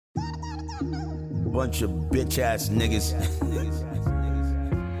Bunch of bitch ass niggas.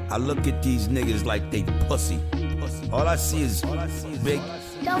 I look at these niggas like they pussy. All I see is big,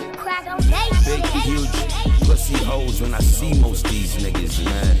 big, huge pussy hoes when I see most these niggas,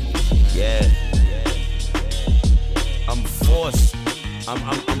 man. Yeah. I'm forced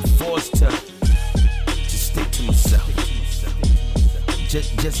to stick to myself.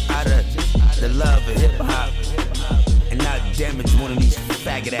 Just out of the love of hip hop and not damage one of these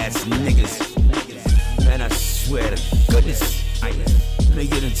faggot ass niggas. Man, I swear to goodness, let me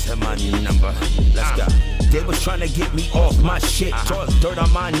get into my number. Let's go. They was trying to get me off my shit, toss dirt on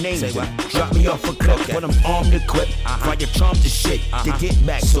my name, drop me off a cliff, but I'm armed and equipped, fire charm to shit, to get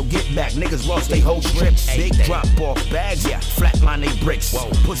back, so get back, niggas lost they whole strip, big drop off bags, flatline they bricks,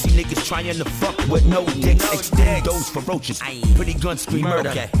 pussy niggas trying to fuck with no dicks, extend those ferocious, pretty gun scream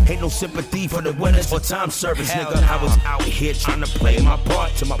murder, ain't no sympathy for the winners or time service, nigga, I was out here trying to play my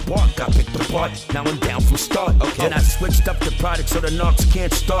part, till my part got picked apart, now I'm down from start, then I switched up the product so the knocks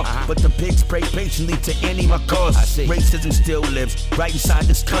can't stop, but the pigs pray patiently to any my cause. Racism still lives right inside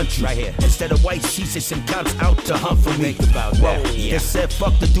this country. Right here. Instead of white sheets, it's some cops out to hunt for me. Think about that. They said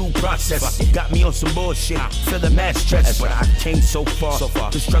fuck the due process. Got me on some bullshit, feeling mad stress. But I came so far.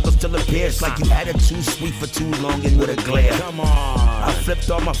 The struggle still appears like you had it too sweet for too long and with a glare. Come on. I flipped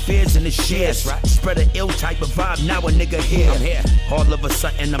all my fears in the shares. Spread an ill type of vibe. Now a nigga here. I'm here. All of a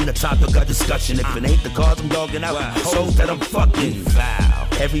sudden I'm the topic of discussion. If it ain't the cause I'm dogging out, hoes that I'm fucking.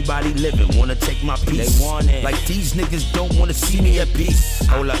 Everybody living wanna take my piece. They want it. Like these niggas don't wanna see me at peace.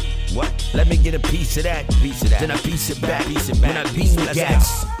 Hold up, what? Let me get a piece of that. Then I piece it back. When I beat the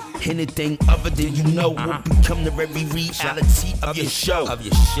gas. Anything other than you know will become the very reality of your show.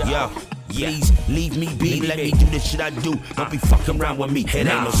 Yo. Please leave me be, let me do the shit I do. Don't be fucking around with me. It ain't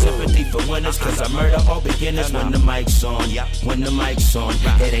no sympathy for winners, cause I murder all beginners when the mic's on. When the mic's on.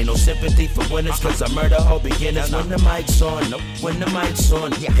 It ain't no sympathy for winners, cause I murder all beginners when the mic's on. When the mic's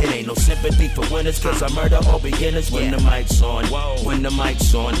on. It ain't no sympathy for winners, cause I murder all beginners when the mic's on. When the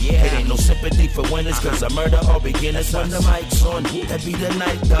mic's on. It ain't no sympathy for winners, cause I murder all beginners when the mic's on. That be the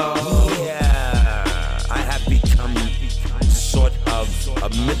night, dog. Yeah, I have become sort of a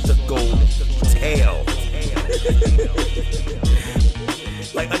mythical tale.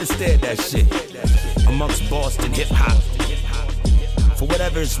 Like, understand that shit. Amongst Boston hip hop. For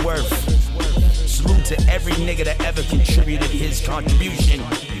whatever it's worth, salute to every nigga that ever contributed his contribution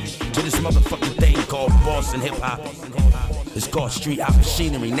to this motherfucking thing called Boston hip hop. It's called street hop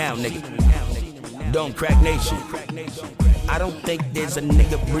machinery now, nigga. Don't crack nation. I don't think there's a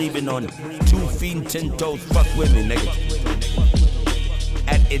nigga breathing on 2 feet and 10 toes. Fuck with me, nigga.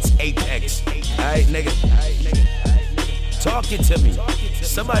 At its apex. Alright, nigga. Talking to me.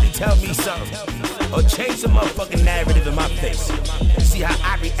 Somebody tell me something. Or change the motherfucking narrative in my face. See how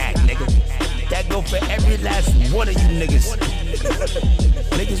I react, nigga. That go for every last one of you niggas.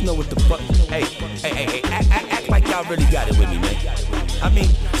 Niggas know what the fuck. Hey, act like y'all really got it with me, man. I mean,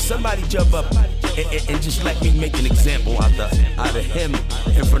 somebody jump up and just let me make an example out of him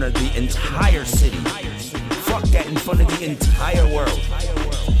in front of the entire city. Fuck that, in front of the entire world.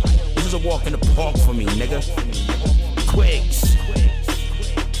 This is a walk in the park for me, nigga. Quigs.